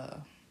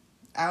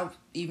 I'll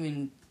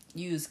even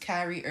use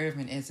Kyrie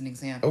Irving as an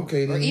example.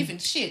 Okay, then. Or even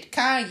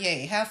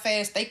Kanye, how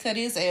fast they cut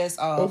his ass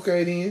off.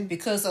 Okay, then.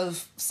 Because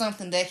of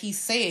something that he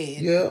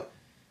said. Yeah.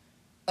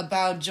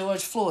 About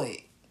George Floyd,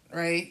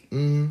 right?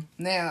 Mm-hmm.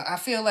 Now, I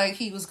feel like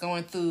he was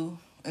going through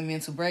a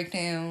mental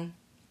breakdown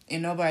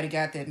and nobody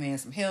got that man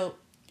some help.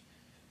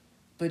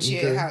 But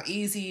yet, how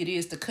easy it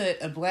is to cut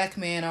a black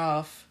man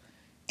off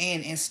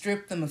and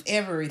strip them of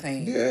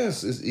everything.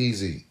 Yes, it's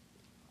easy.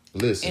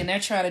 Listen. And they're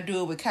trying to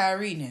do it with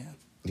Kyrie now.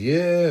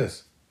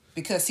 Yes.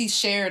 Because he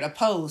shared a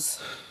post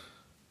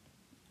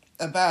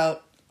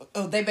about,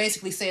 they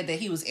basically said that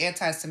he was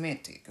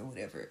anti-Semitic or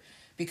whatever.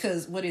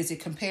 Because,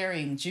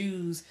 comparing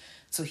Jews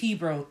to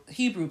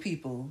Hebrew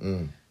people.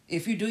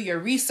 If you do your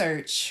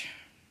research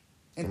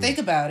and think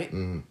about it,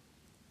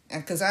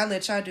 because I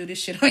let y'all do this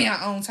shit on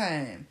your own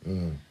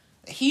time.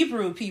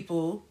 Hebrew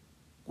people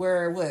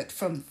were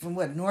from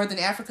Northern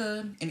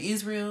Africa and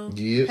Israel,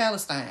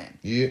 Palestine.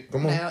 Yeah,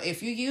 come on. Now,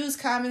 if you use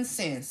common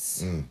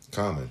sense,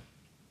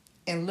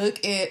 and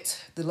look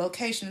at the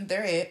location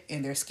they're at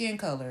and their skin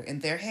color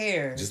and their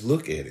hair. Just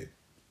look at it.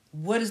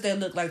 What does that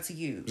look like to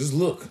you? Just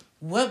look.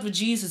 What would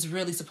Jesus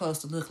really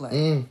supposed to look like?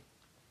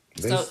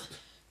 So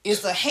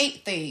it's a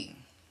hate thing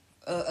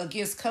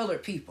against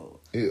colored people.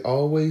 It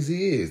always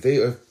is. They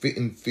are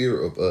in fear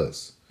of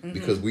us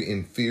because we're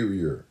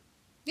inferior.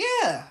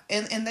 Yeah,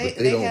 and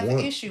they have an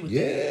issue with that.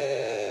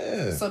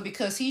 Yeah. So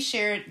because he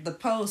shared the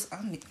post,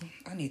 I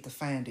need to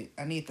find it.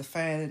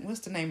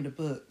 What's the name of the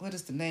book? What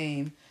is the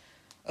name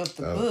of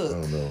the book?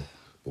 I don't know.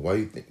 But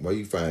why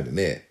you finding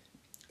that?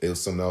 It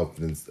was something I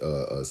often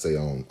say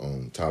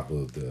on top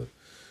of the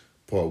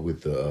part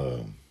with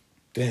the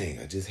dang,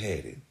 I just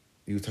had it.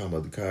 You were talking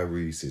about the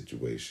Kyrie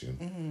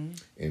situation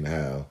and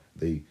how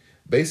they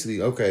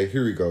basically, okay,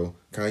 here we go.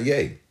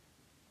 Kanye,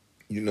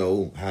 you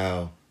know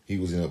how he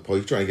was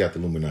he's trying to get the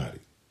Illuminati.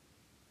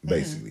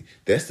 Basically.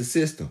 That's the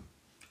system.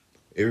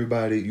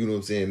 Everybody, you know what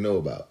I'm saying, know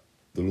about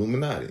the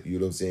Illuminati. You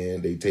know what I'm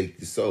saying? They take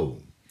your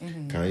soul.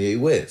 Kanye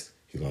West,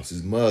 he lost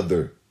his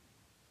mother.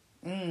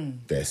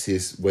 That's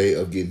his way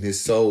of getting his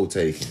soul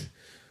taken.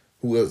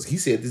 Who else? He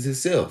said this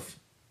himself.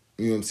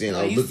 You know what I'm saying?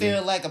 So you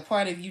feel like a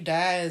part of you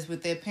dies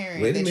with that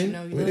parent that you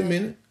know you love? Wait a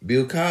minute.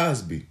 Bill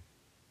Cosby.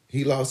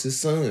 He lost his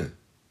son.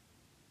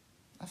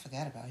 I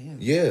forgot about him.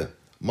 Yeah.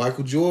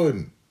 Michael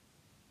Jordan.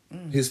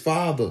 His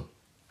father.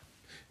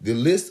 The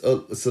list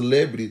of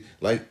celebrities,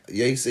 like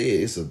Ye said,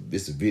 it's a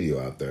video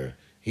out there.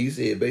 He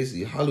said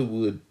basically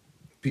Hollywood,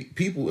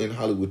 people in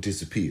Hollywood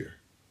disappear.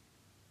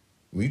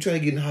 When you try to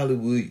get in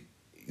Hollywood,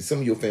 some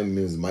of your family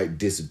members might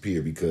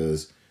disappear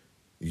because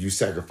you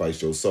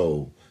sacrificed your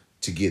soul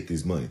to get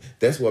this money.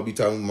 That's why I be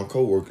talking with my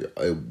coworker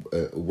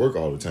at work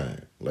all the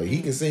time. Like,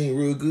 he can sing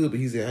real good, but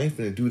he said, I ain't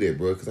finna do that,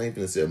 bro, because I ain't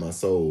finna sell my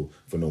soul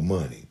for no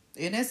money.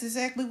 And that's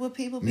exactly what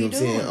people be doing. You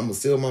know what I'm saying? I'm gonna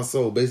sell my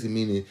soul, basically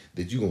meaning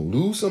that you're gonna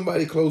lose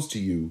somebody close to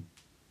you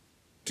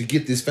to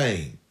get this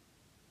fame.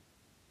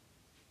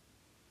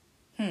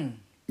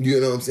 You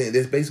know what I'm saying?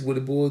 That's basically what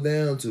it boils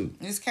down to.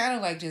 It's kind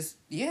of like just,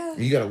 yeah.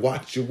 You gotta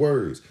watch your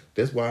words.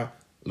 That's why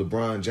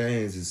LeBron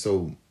James is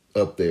so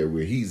up there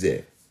where he's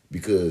at,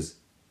 because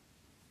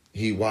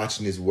he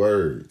watching his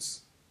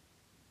words.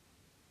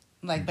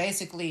 Like,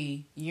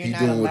 basically, you're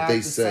not allowed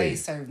to say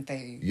certain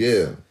things.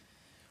 Yeah.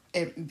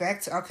 And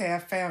back to, okay, I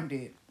found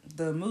it.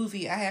 The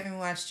movie, I haven't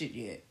watched it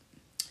yet.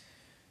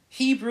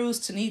 Hebrews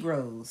to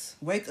Negroes,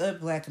 Wake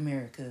Up Black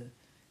America.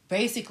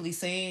 Basically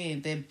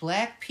saying that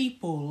black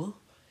people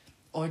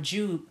are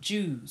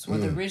Jews, were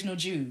the original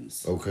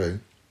Jews. Okay.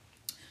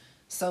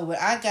 So what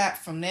I got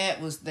from that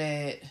was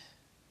that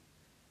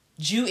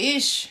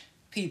Jewish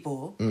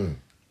people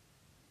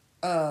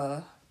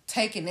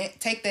take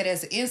that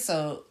as an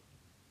insult,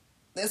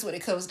 that's what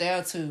it comes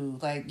down to.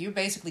 Like, you're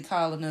basically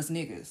calling us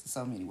niggas in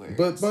so many words.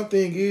 But my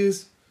thing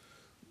is,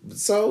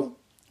 so.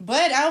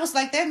 But I was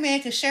like, that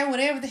man can share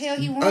whatever the hell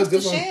he wants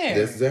to share.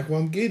 That's exactly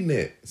what I'm getting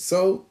at.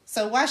 So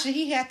why should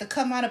he have to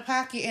come out of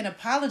pocket and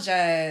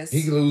apologize?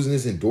 He losing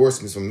his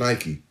endorsements from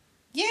Nike.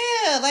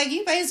 Yeah, like,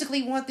 you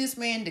basically want this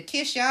man to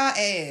kiss y'all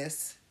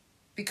ass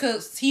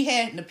because he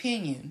had an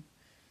opinion.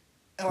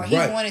 Or he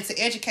wanted to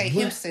educate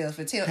himself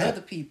and tell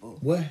other people.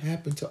 What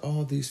happened to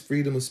all these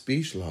freedom of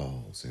speech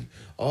laws and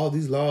all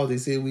these laws they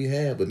said we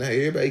have, but now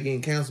everybody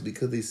getting canceled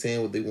because they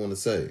saying what they want to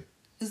say?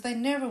 Because they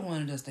never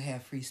wanted us to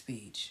have free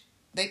speech.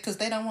 Because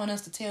they don't want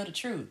us to tell the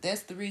truth.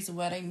 That's the reason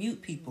why they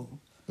mute people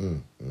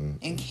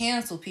and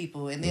cancel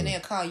people. And then they'll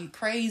call you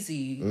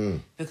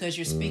crazy because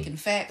you're speaking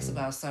facts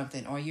about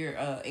something or you're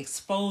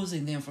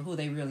exposing them for who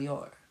they really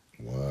are.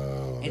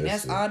 Wow. And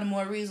that's all the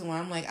more reason why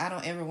I'm like, I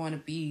don't ever want to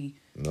be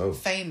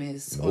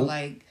famous or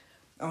like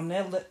on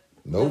that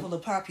level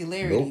of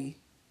popularity.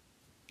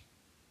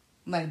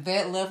 Like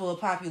that level of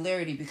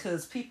popularity,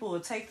 because people will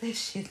take this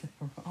shit the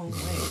wrong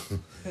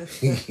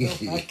way.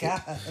 Oh my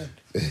God.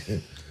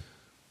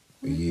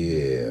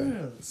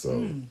 Yeah.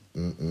 So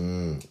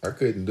I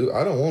couldn't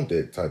I don't want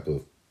that type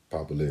of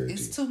popularity.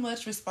 It's too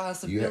much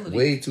responsibility.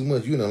 Way too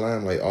much. You in the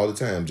limelight all the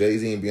time.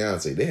 Jay-Z and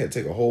Beyonce, they had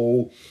to take a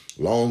whole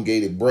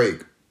elongated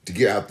break to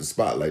get out the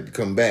spotlight to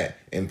come back,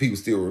 and people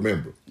still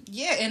remember.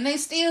 Yeah, and they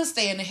still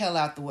staying the hell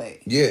out the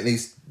way. Yeah,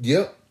 and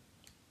yep.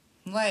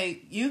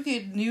 Like, you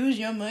could use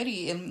your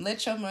money and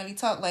let your money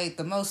talk. Like,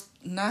 the most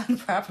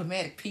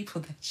non-problematic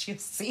people that you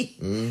see.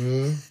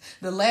 Mm-hmm.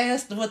 The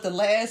last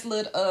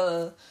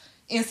little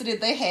incident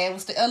they had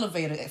was the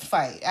elevator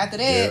fight. After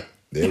that,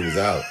 they was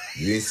out.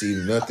 You didn't see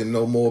nothing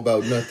no more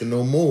about nothing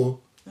no more.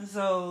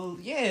 So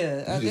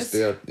yeah, you just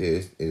stay out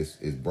there. It's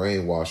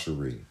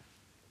brainwashery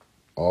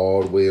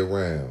all the way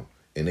around,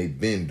 and they've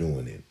been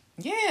doing it.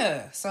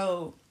 Yeah,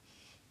 so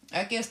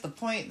I guess the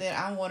point that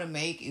I want to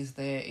make is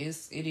that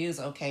it is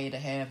okay to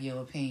have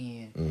your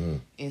opinion. Mm-hmm.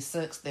 It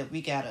sucks that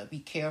we gotta be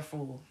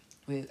careful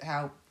with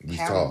how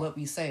and what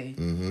we say.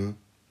 Mm-hmm.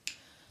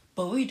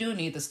 But we do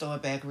need to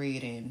start back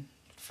reading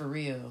for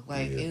real.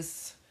 Like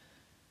it's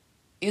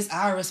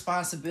our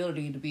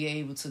responsibility to be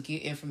able to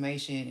get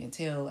information and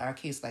tell our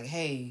kids like,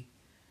 hey,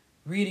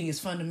 reading is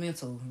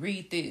fundamental.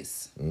 Read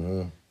this.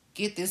 Mm-hmm.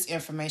 Get this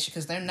information,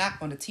 because they're not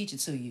going to teach it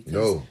to you.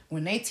 No.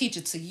 When they teach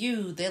it to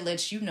you, they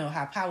let you know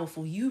how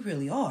powerful you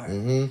really are.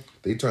 Mm-hmm.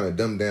 They trying to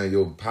dumb down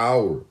your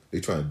power.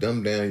 They trying to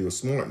dumb down your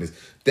smartness.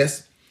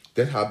 That's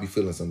how I be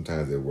feeling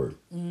sometimes at work.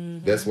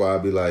 Mm-hmm. That's why I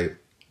be like,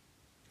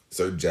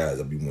 certain jobs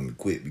I be wanting to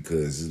quit,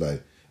 because it's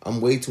like, I'm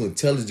way too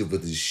intelligent for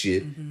this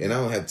shit, and I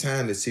don't have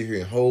time to sit here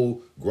and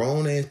hold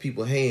grown-ass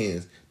people's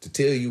hands to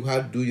tell you how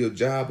to do your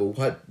job or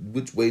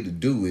which way to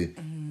do it.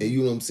 Mm-hmm. And you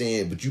know what I'm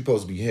saying? But you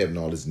supposed to be having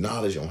all this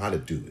knowledge on how to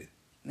do it.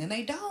 And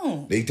they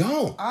don't. They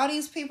don't. All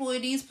these people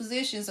in these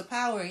positions of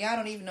power, and y'all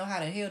don't even know how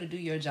the hell to do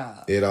your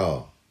job. At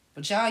all.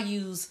 But y'all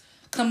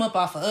come up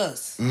off of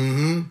us.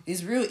 Mm-hmm.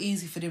 It's real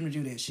easy for them to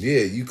do that shit.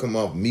 Yeah, you come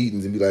off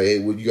meetings and be like, hey,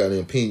 well, you got an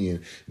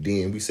opinion.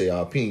 Then we say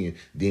our opinion.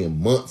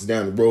 Then months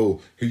down the road,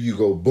 here you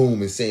go,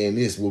 boom, and saying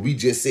this. Well, we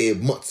just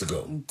said months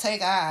ago.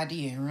 Take our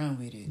idea and run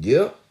with it.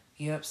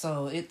 Yep.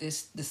 So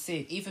it's the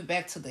sick. Even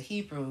back to the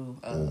Hebrew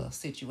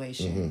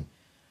situation. Mm-hmm.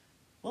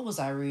 What was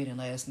I reading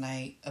last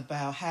night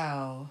about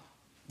how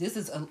this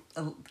is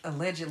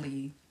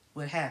allegedly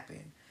what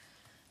happened?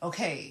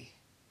 Okay,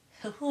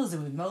 who was it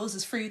when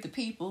Moses freed the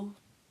people?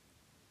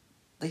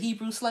 The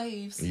Hebrew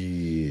slaves.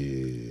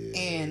 Yeah.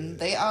 And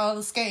they all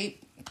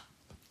escaped.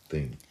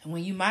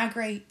 When you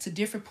migrate to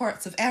different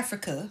parts of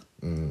Africa,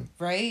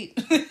 right?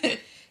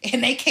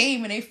 And they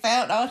came and they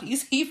found all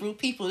these Hebrew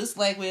people. It's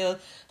like, well,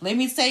 let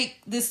me take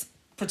this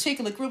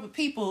particular group of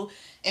people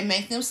and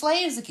make them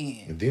slaves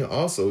again. And then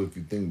also, if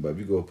you think about it, if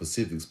you go to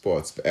Pacific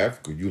parts of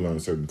Africa, you learn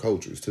certain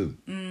cultures too.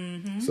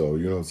 Mm-hmm. So,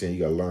 you know what I'm saying? You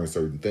got to learn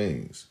certain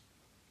things.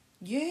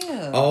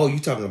 Yeah. Oh, you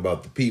talking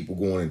about the people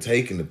going and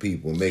taking the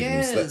people and making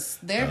them slaves? Yes,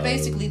 they're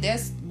basically,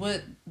 that's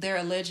what they're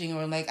alleging,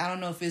 or like, I don't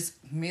know if it's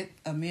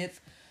a myth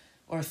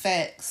or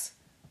facts,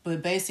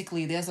 but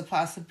basically there's a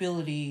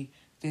possibility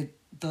that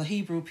the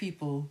Hebrew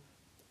people,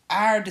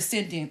 our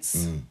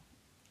descendants,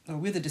 or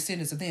we're the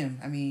descendants of them.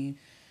 I mean,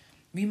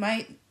 we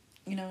might,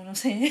 you know what I'm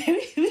saying?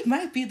 We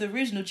might be the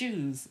original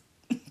Jews.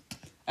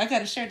 I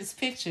gotta share this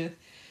picture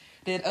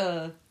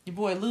that your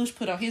boy Luge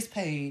put on his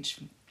page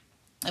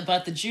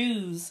about the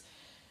Jews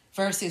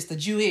versus the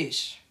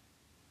Jewish.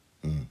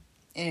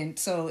 And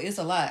so it's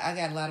a lot. I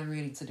got a lot of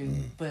reading to do.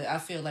 But I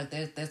feel like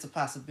that's a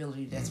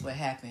possibility. That's what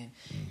happened.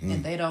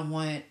 And they don't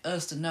want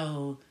us to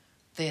know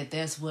that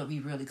that's what we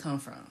really come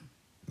from.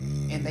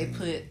 And they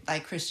put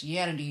like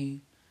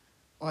Christianity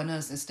on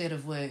us instead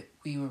of what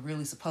we were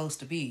really supposed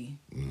to be.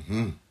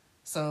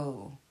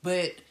 So,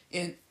 but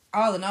in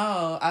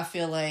all, I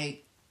feel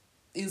like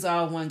it was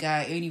all one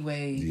guy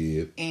anyway.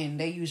 Yep. And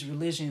they use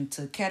religion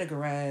to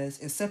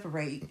categorize and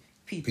separate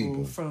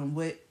people from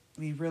what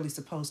we really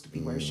supposed to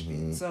be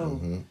worshiping. So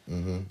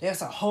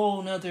that's a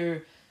whole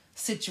nother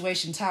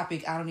situation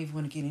topic I don't even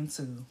want to get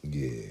into.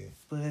 Yeah.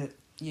 But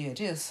yeah,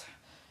 just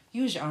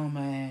use your own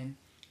mind.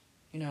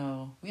 You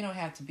know, we don't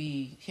have to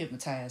be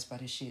hypnotized by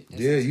this shit.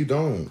 Yeah, you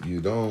don't.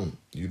 You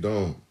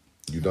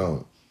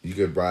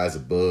could rise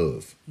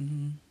above.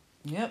 Mm-hmm.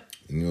 Yep.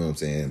 You know what I'm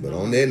saying? But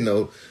on that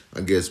note, I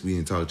guess we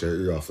didn't talk your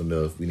ear off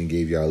enough. We didn't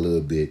give y'all a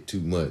little bit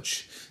too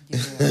much.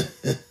 Yeah.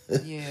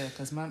 Yeah,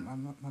 because my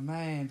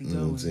mind be going.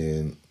 You know what I'm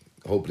saying?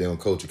 Hope they don't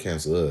culture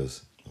cancel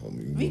us.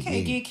 We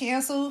can't get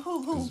canceled.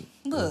 Who?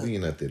 Look. We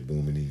ain't not that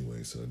booming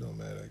anyway, so it don't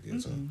matter, I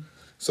guess.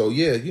 So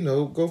yeah, you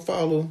know, go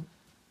follow.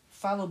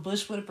 Follow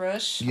Bush with a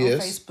Brush on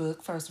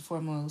Facebook, first and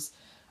foremost.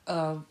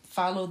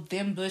 Follow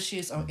Them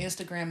Bushes on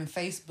Instagram and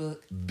Facebook.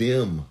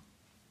 Them.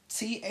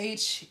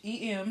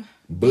 THEM.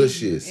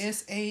 Bushes.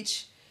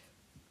 SHES.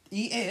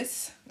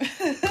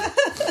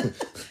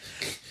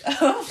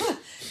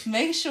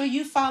 Make sure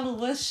you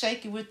follow us,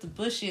 Shake It With the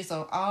Bushes,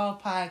 on all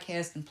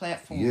podcasting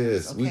platforms.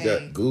 Yes, okay? we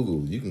got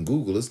Google. You can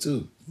Google us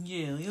too.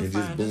 Yeah, you'll and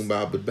find just boom,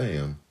 bop, but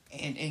bam.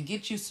 And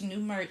get you some new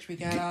merch. We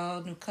got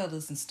all new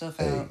colors and stuff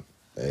out.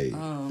 Hey,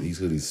 these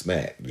hoodies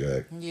smack,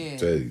 Jack. Yeah.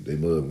 Tell you, they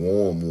mug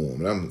warm.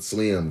 And I'm a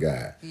slim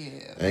guy.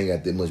 Yeah. I ain't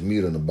got that much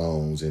meat on the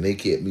bones, and they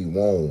kept me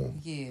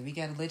warm. Yeah, we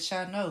gotta let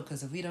y'all know,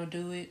 because if we don't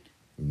do it,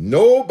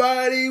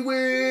 nobody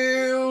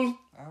will.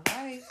 All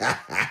right. So,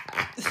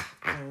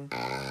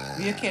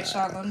 we'll catch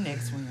y'all on the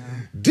next one,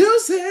 y'all.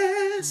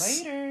 Deuces.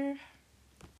 Later.